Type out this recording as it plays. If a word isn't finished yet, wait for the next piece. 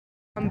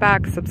Welcome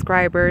back,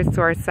 subscribers,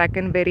 to our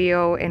second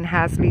video in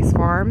Hasley's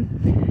farm.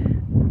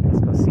 Let's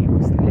go see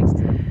what's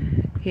next.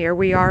 Here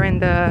we are in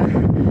the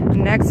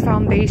next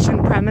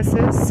foundation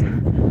premises.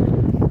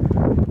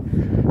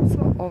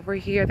 So over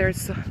here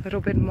there's a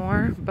little bit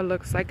more, but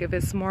looks like if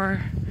it's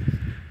more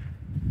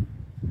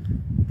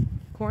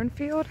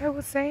cornfield, I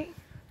would say.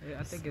 Yeah,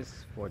 I think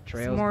it's for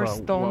trails. More but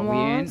stone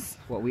walls.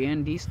 What we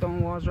in these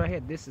stone walls right here,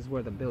 this is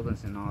where the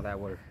buildings and all that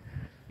were,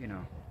 you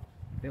know,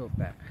 built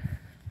back.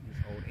 These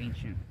old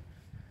ancient,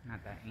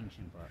 not that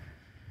ancient, but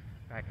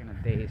back in the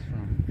days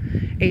from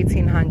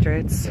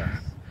 1800s. Yes.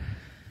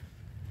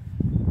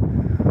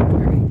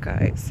 Alright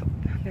guys, so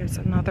there's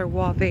another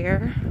wall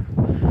there.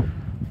 I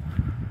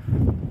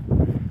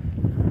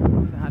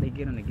wonder how they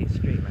get them to get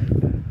straight like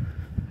that.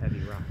 Heavy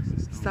rocks and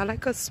Is that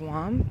like a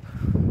swamp?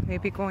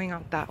 Maybe going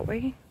out that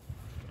way?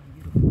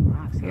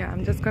 Yeah,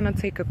 I'm just gonna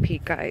take a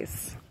peek,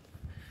 guys.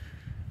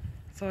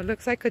 So it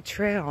looks like a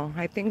trail.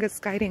 I think it's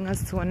guiding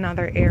us to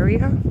another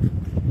area.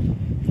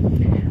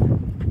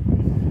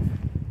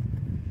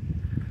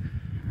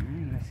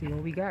 Alright, let's see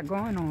what we got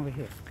going on over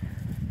here.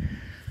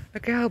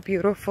 Look at how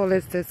beautiful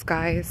is this,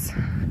 guys.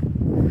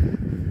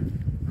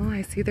 Oh,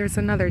 I see there's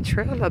another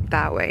trail up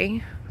that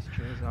way.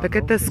 Look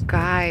at the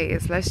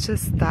skies. Let's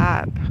just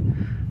stop.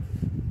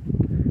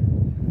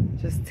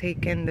 Just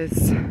take in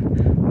this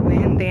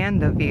wind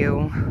and the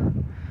view.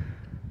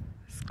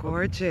 It's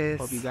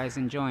gorgeous. Hope you guys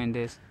enjoying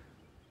this.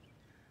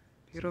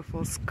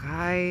 Beautiful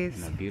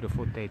skies. And a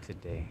beautiful day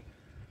today.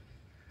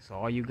 So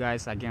all you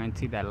guys, I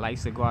guarantee that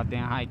likes to go out there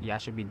and hike, y'all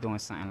should be doing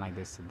something like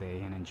this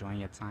today and enjoying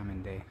your time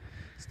and day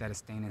instead of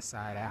staying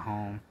inside at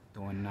home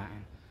doing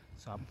nothing.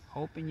 So I'm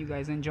hoping you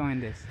guys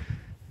enjoying this.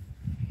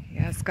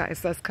 Yes,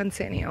 guys, let's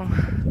continue.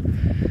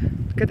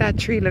 Look at that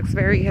tree, looks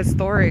very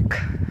historic.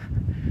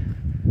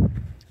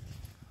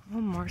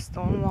 Oh, more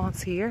stone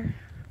walls here.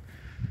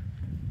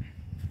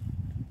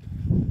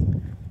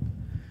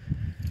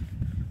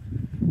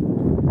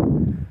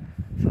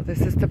 So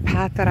this is the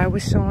path that I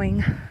was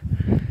showing.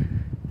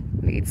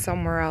 Leads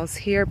somewhere else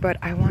here, but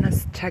I want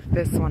to check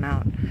this one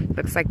out.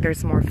 Looks like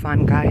there's more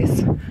fun,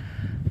 guys.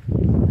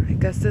 I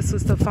guess this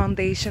was the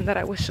foundation that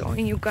I was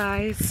showing you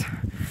guys.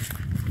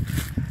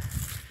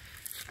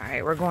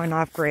 Alright, we're going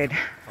off grid.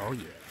 Oh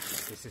yeah,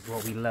 this is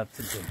what we love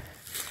to do.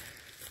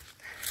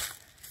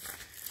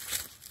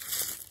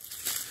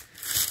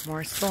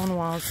 More stone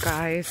walls,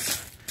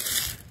 guys.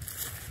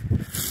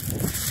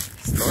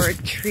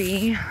 Historic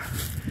tree.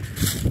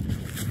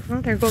 Oh,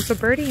 there goes the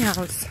birdie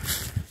house.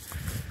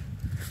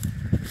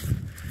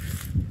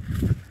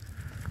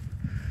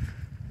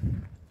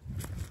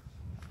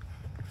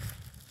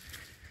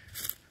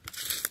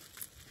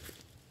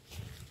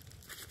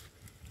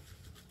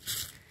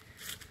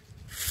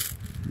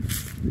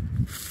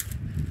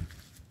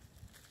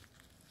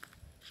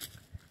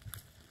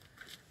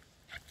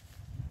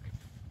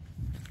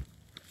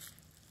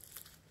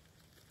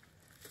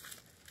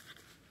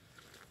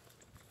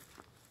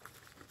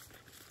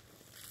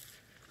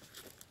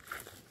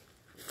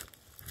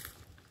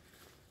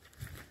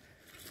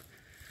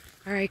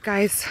 Alright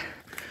guys,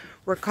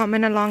 we're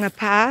coming along a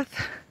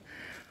path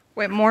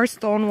with more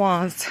stone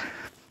walls.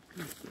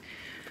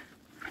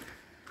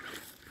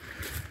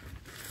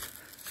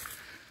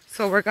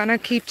 So we're gonna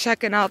keep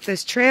checking out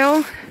this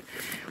trail.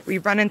 We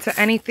run into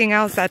anything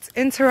else that's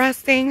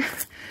interesting,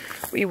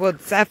 we will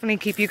definitely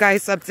keep you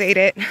guys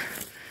updated.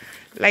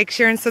 Like,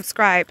 share, and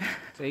subscribe.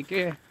 Take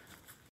care.